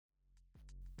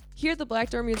Here at the Black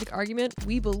Door Music Argument,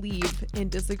 we believe in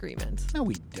disagreement. No,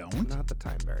 we don't. Not the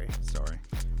time, Barry. Sorry.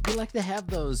 We like to have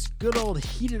those good old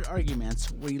heated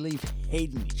arguments where you leave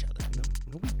hating each other.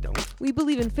 No, we don't. We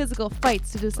believe in physical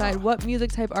fights to decide what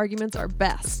music type arguments are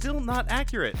best. Still not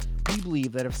accurate. We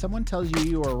believe that if someone tells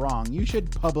you you are wrong, you should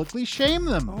publicly shame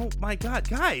them. Oh my God,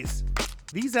 guys!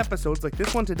 These episodes, like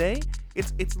this one today,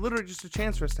 it's literally just a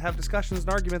chance for us to have discussions and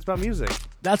arguments about music.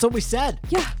 That's what we said.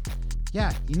 Yeah.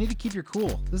 Yeah, you need to keep your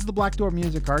cool. This is the Black Door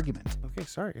Music Argument. Okay,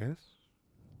 sorry guys.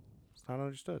 It's not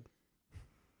understood.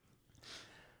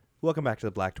 Welcome back to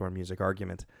the Black Door Music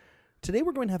Argument. Today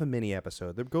we're going to have a mini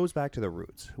episode that goes back to the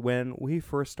roots. When we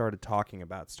first started talking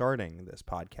about starting this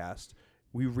podcast,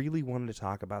 we really wanted to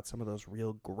talk about some of those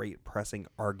real great pressing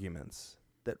arguments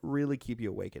that really keep you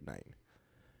awake at night.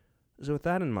 So with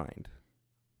that in mind,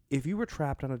 if you were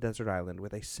trapped on a desert island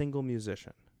with a single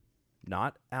musician,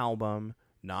 not album,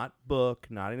 not book,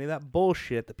 not any of that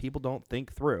bullshit that people don't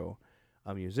think through,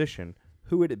 a musician,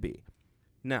 who would it be?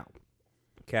 Now,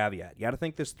 caveat, you got to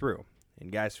think this through.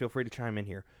 And guys, feel free to chime in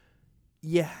here.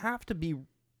 You have to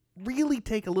really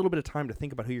take a little bit of time to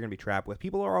think about who you're going to be trapped with.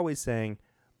 People are always saying,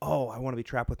 oh, I want to be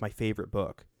trapped with my favorite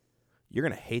book. You're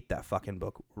going to hate that fucking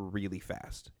book really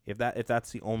fast if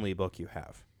that's the only book you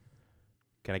have.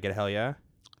 Can I get a hell yeah?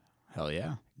 Hell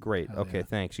yeah. Great. Hell okay, yeah.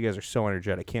 thanks. You guys are so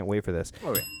energetic. Can't wait for this.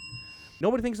 Oh, yeah.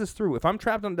 Nobody thinks this through. If I'm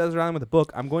trapped on a desert island with a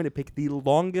book, I'm going to pick the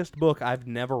longest book I've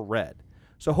never read.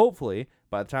 So hopefully,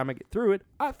 by the time I get through it,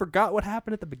 I forgot what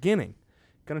happened at the beginning.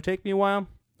 Gonna take me a while?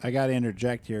 I got to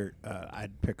interject here.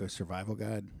 I'd pick a survival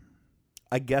guide.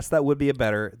 I guess that would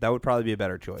probably be a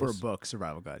better choice. For a book,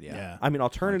 survival guide, yeah. I mean,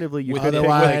 alternatively, you With could the- pick,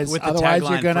 Otherwise, with the otherwise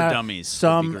you're tagline gonna for dummies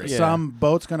would be great. some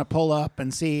boat's gonna pull up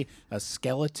and see a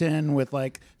skeleton with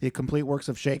like the complete works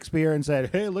of Shakespeare and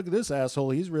said, "Hey, look at this asshole.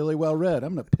 He's really well read.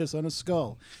 I'm gonna piss on his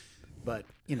skull." But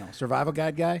survival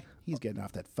guide guy, he's getting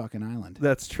off that fucking island.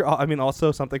 That's true. I mean,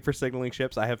 also something for signaling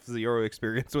ships. I have zero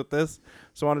experience with this.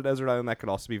 So on a desert island, that could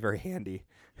also be very handy.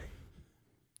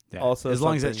 Yeah. Also, as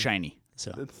long as something- it's shiny.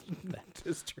 So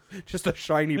It's just a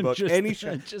shiny book.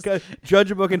 Just- Judge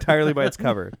a book entirely by its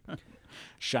cover.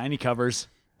 shiny covers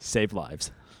save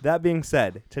lives. That being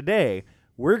said, today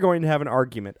we're going to have an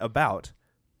argument about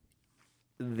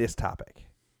this topic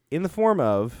in the form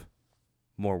of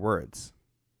more words.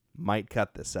 Might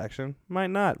cut this section,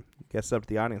 might not. Guess it's up to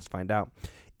the audience to find out.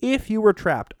 If you were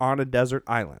trapped on a desert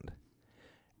island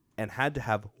and had to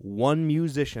have one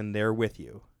musician there with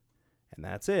you, and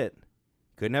that's it,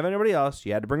 couldn't have anybody else,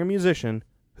 you had to bring a musician,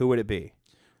 who would it be?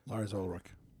 Lars Ulrich.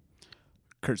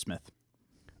 Kurt Smith.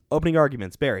 Opening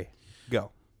arguments. Barry,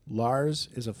 go. Lars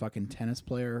is a fucking tennis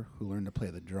player who learned to play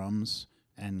the drums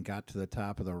and got to the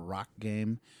top of the rock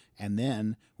game. And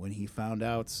then when he found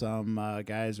out some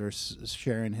guys were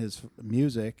sharing his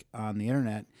music on the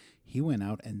internet, he went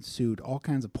out and sued all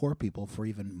kinds of poor people for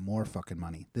even more fucking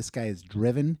money. This guy is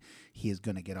driven. He is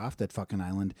going to get off that fucking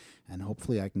island, and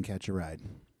hopefully I can catch a ride.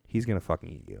 He's going to fucking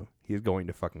eat you. He's going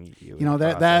to fucking eat you.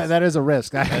 That is a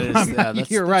risk.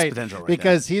 That's You're right. potential right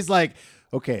because he's like,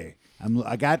 okay,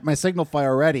 I got my signal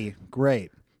fire ready.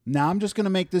 Great. Now I'm just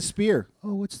gonna make this spear.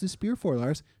 Oh, what's this spear for,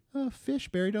 Lars? Oh, fish,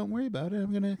 Barry. Don't worry about it.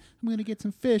 I'm gonna get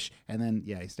some fish. And then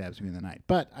he stabs me in the night.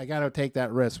 But I gotta take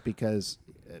that risk because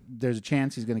there's a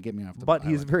chance he's gonna get me off the. But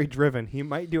he's island. very driven. He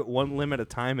might do it one limb at a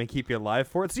time and keep you alive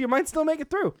for it, so you might still make it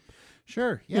through.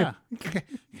 Sure. Yeah.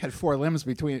 Got 4 limbs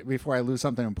before I lose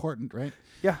something important, right?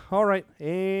 Yeah. All right.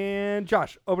 And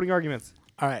Josh, opening arguments.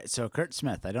 All right, so Kurt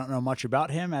Smith. I don't know much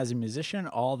about him as a musician.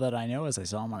 All that I know is I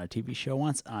saw him on a TV show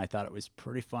once, and I thought it was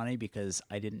pretty funny because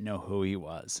I didn't know who he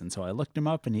was. And so I looked him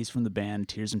up, and he's from the band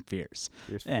Tears and Fears.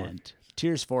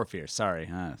 Tears for Fears, sorry.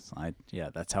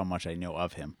 That's how much I know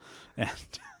of him.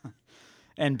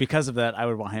 And because of that, I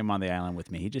would want him on the island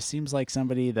with me. He just seems like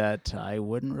somebody that I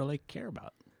wouldn't really care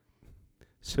about.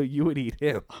 So you would eat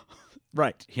him.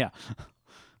 Right, yeah.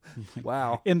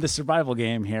 Wow. In the survival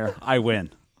game here, I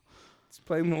win. It's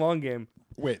playing the long game.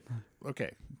 Wait.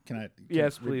 Okay. Can I?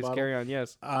 Yes, please. rebuttal? Carry on.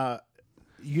 Yes.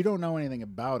 You don't know anything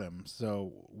about him,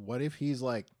 so what if he's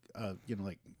like,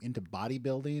 like into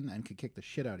bodybuilding and could kick the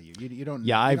shit out of you? You don't.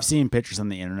 Yeah, you I've don't- seen pictures on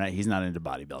the internet. He's not into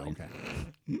bodybuilding.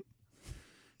 Okay.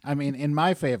 I mean, in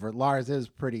my favor, Lars is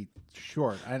pretty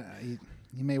short.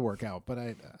 He may work out, but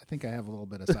I think I have a little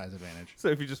bit of size advantage. So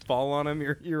if you just fall on him,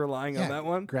 you're relying on that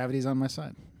one? Gravity's on my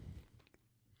side.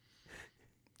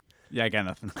 Yeah, I got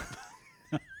nothing.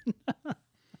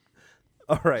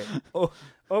 All right.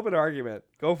 Open argument.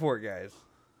 Go for it, guys.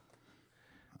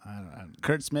 I don't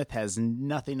Kurt Smith has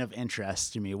nothing of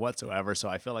interest to me whatsoever, so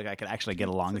I feel like I could actually get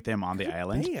along with him on the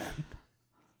island.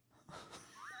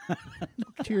 Man.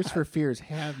 Tears for Fears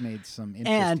have made some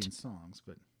interesting songs,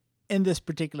 but In this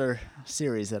particular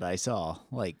series that I saw,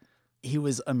 like, he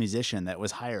was a musician that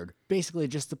was hired basically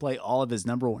just to play all of his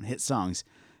number one hit songs.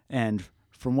 And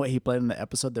from what he played in the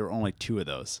episode, there were only 2 of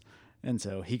those. And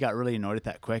so he got really annoyed at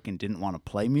that quick and didn't want to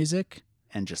play music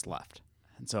and just left.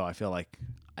 And so I feel like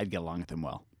I'd get along with him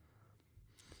well.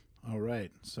 all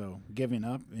right. So giving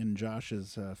up in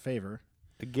Josh's favor.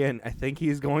 Again, I think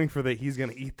he's going for he's going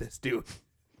to eat this dude.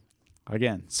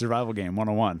 Again, survival game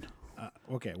 101.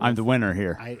 Okay, I'm the winner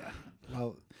here.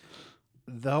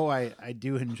 Though I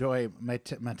do enjoy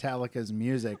Metallica's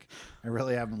music, I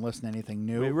really haven't listened to anything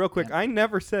new. Wait, real quick, I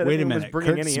never said Wait a anyone was minute.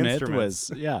 bringing Kurt any Smith instruments.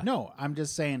 was, yeah. No, I'm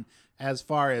just saying, as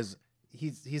far as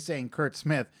he's saying, Kurt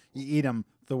Smith, you eat him,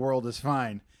 the world is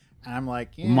fine. And I'm like,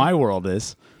 yeah. My world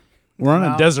is. We're on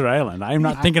Well, a desert island. I'm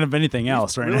not thinking of anything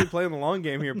else right Really now. playing the long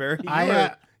game here, Barry.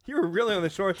 You were really on the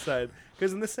short side.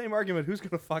 Because in the same argument, who's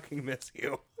going to fucking miss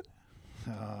you?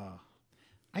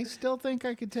 I still think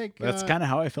I could take. That's kind of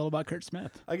how I feel about Kurt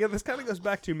Smith. Again, this kind of goes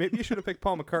back to maybe you should have picked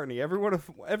Paul McCartney.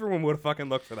 Everyone would have fucking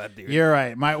looked for that dude. You're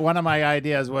right. One of my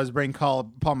ideas was bring Paul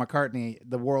McCartney.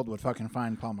 The world would fucking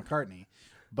find Paul McCartney,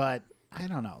 but I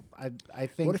don't know. I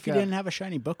think. What if you didn't have a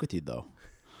shiny book with you, though?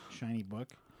 shiny book?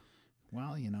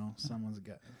 Well, someone's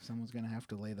gonna have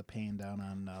to lay the pain down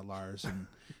on Lars,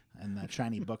 and that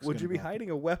shiny book's. Would you be go up. hiding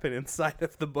a weapon inside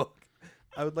of the book?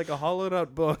 I would like a hollowed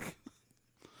out book.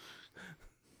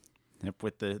 Yep,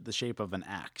 with the shape of an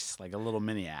axe, like a little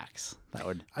mini axe. That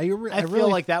would. Are you I feel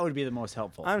like that would be the most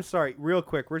helpful. I'm sorry, real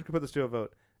quick. We're going to put this to a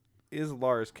vote. Is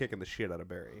Lars kicking the shit out of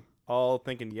Barry? All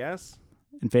thinking yes?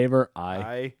 In favor, aye.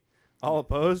 Aye. All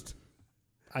opposed?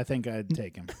 I think I'd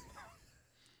take him.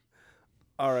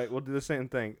 All right, we'll do the same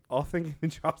thing. All thinking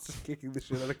Josh is kicking the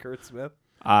shit out of Kurt Smith?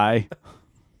 Aye.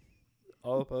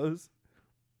 All opposed?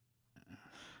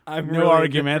 I'm No really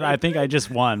argument. good. I think I just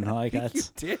won. Like You that's.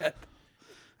 did.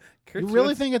 Kurt You really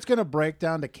Smith's- think it's gonna break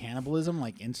down to cannibalism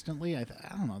like instantly? I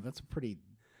don't know. That's a pretty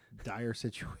dire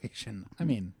situation. I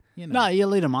mean, No, you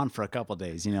lead them on for a couple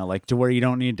days, like to where you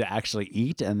don't need to actually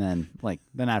eat, and then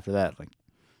after that, like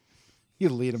you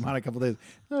lead him on a couple days.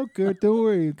 Oh, Kurt, don't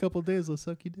worry. A couple days, I'll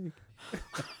suck your dick.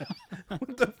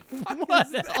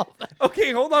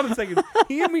 Okay, hold on a second.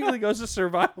 He immediately goes to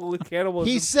survival with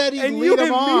cannibalism. He said he'd and lead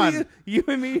him on. You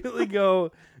immediately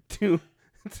go to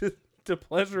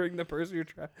pleasuring the person you're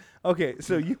trying. Okay,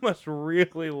 so you must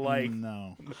really like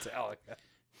No, Metallica,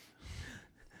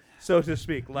 so to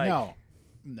speak. Like,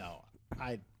 no.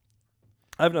 I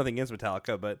have nothing against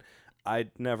Metallica, but I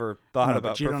never thought No, but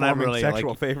about you don't have performing really,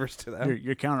 sexual like, favors to them.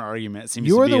 your counter argument seems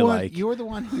you to were be the one. like You were the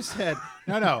one who said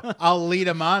no. I'll lead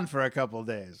him on for a couple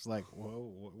days. Like,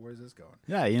 whoa, where's this going?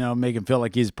 yeah, make him feel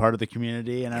like he's part of the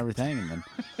community and everything, and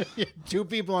then 2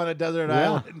 people on a desert Yeah.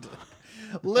 island.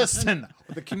 Listen,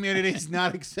 the community's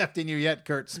not accepting you yet,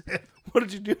 Kurt Smith. What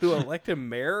did you do to elect him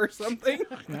mayor or something?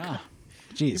 yeah,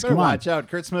 You jeez, better come on. watch out.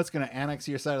 Kurt Smith's going to annex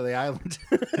your side of the island.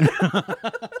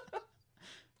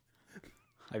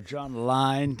 I've drawn a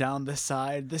line down this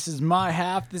side. This is my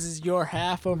half. This is your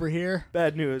half over here.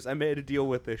 Bad news. I made a deal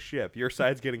with this ship. Your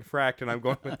side's getting fracked, and I'm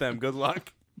going with them. Good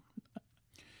luck.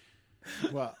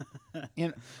 Well,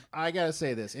 I gotta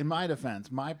say this. In my defense,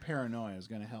 my paranoia is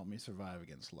going to help me survive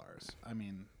against Lars. I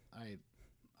mean,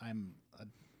 I'm a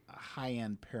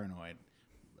high-end paranoid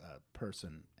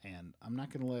person, and I'm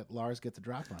not going to let Lars get the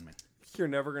drop on me. You're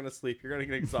never going to sleep. You're going to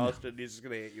get exhausted, and he's just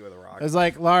going to hit you with a rock. It's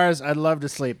like, Lars, I'd love to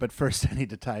sleep, but first I need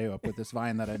to tie you up with this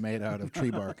vine that I made out of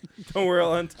tree bark. Don't worry,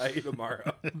 I'll untie you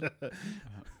tomorrow. This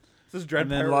is Dread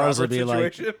And then Pirate Lars will Robert be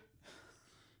like- situation.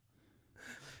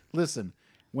 Listen,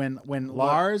 when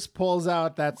Lars pulls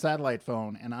out that satellite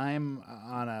phone and I'm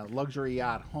on a luxury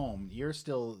yacht home, you're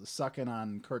still sucking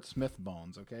on Kurt Smith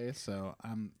bones, okay? So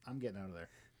I'm getting out of there.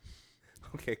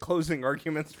 Okay, closing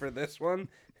arguments for this one.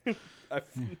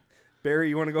 Barry,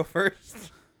 you want to go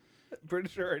first? Pretty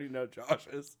sure I already know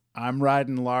Josh's. I'm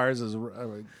riding Lars's red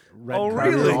Oh,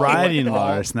 carpet really? all You're the riding way-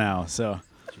 Lars now, so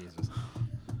Jesus.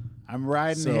 I'm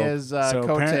riding So- his so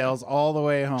coattails all the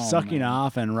way home. sucking man.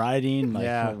 off and riding. Like,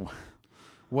 Yeah.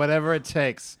 Whatever it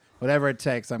takes. Whatever it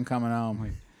takes, I'm coming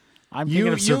home. I'm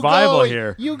thinking of survival go,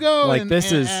 here. You go. Like, and,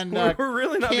 this and, is- and, We're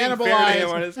really not being fair to him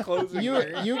cannibalize- on his closing.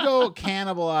 here. You go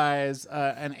cannibalize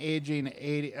an aging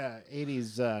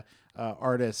 80s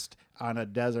artist on a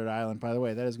desert island. By the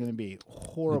way, that is going to be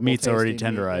horrible. The meat's already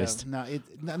tasting meat.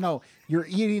 tenderized. No, you're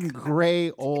eating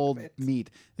gray old meat.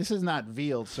 This is not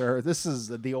veal, sir. This is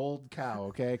the old cow.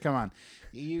 Okay, come on.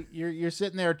 You're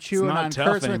sitting there chewing not on tough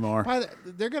Kurt Smith. anymore.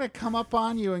 They're going to come up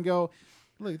on you and go,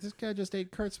 "Look, this guy just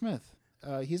ate Kurt Smith.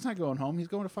 He's not going home. He's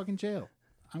going to fucking jail.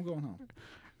 I'm going home."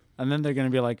 And then they're going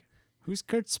to be like, who's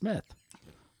Kurt Smith?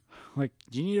 Like,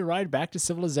 do you need a ride back to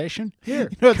civilization?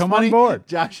 Here, what's come funny? on board.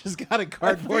 Josh has got a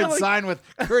cardboard like- sign with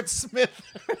Kurt Smith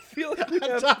I feel like we on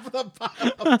have... top of the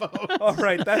bottom of the boat. All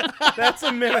right, that's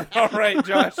a minute. All right,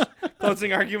 Josh.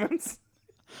 Closing arguments.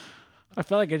 I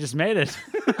feel like I just made it.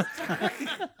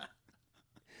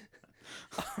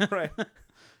 All right.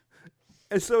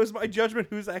 And so is my judgment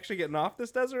who's actually getting off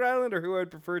this desert island or who I'd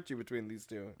prefer to between these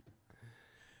two?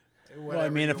 Well, I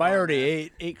mean, if I already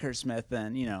ate Kurt Smith,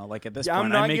 then, like at this Yeah,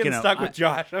 point, I'm not getting stuck with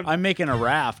Josh. I'm making a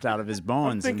raft out of his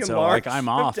bones, and thinking so Lars. I'm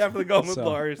off. I'm definitely going with So-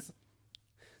 Lars.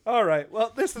 All right.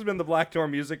 Well, this has been the Black Door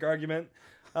Music Argument.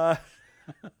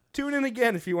 Tune in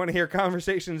again if you want to hear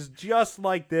conversations just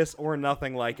like this or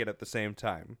nothing like it at the same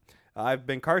time. I've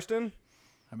been Karsten.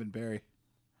 I've been Barry.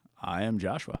 I am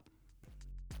Joshua.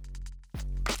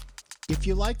 If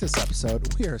you like this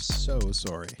episode, we are so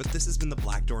sorry. But this has been the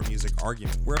Black Door Music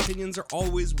Argument, where opinions are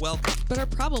always welcome. But are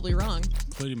probably wrong.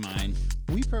 Including mine.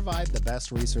 We provide the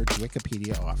best research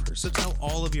Wikipedia offers. So tell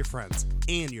all of your friends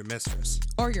and your mistress.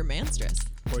 Or your manstress.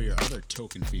 Or your other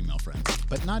token female friends.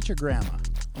 But not your grandma.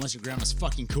 Unless your grandma's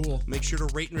fucking cool. Make sure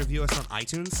to rate and review us on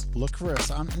iTunes. Look for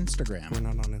us on Instagram. We're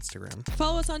not on Instagram.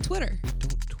 Follow us on Twitter.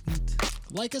 Don't tweet.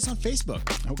 Like us on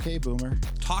Facebook. Okay, Boomer.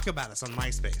 Talk about us on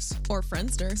MySpace. Or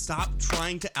Friendster. Stop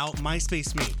trying to out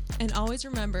MySpace me. And always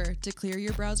remember to clear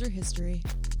your browser history.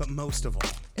 But most of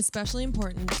all, Especially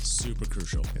important. Super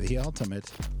crucial. The ultimate.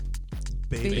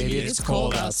 baby, Baby, it's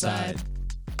cold outside.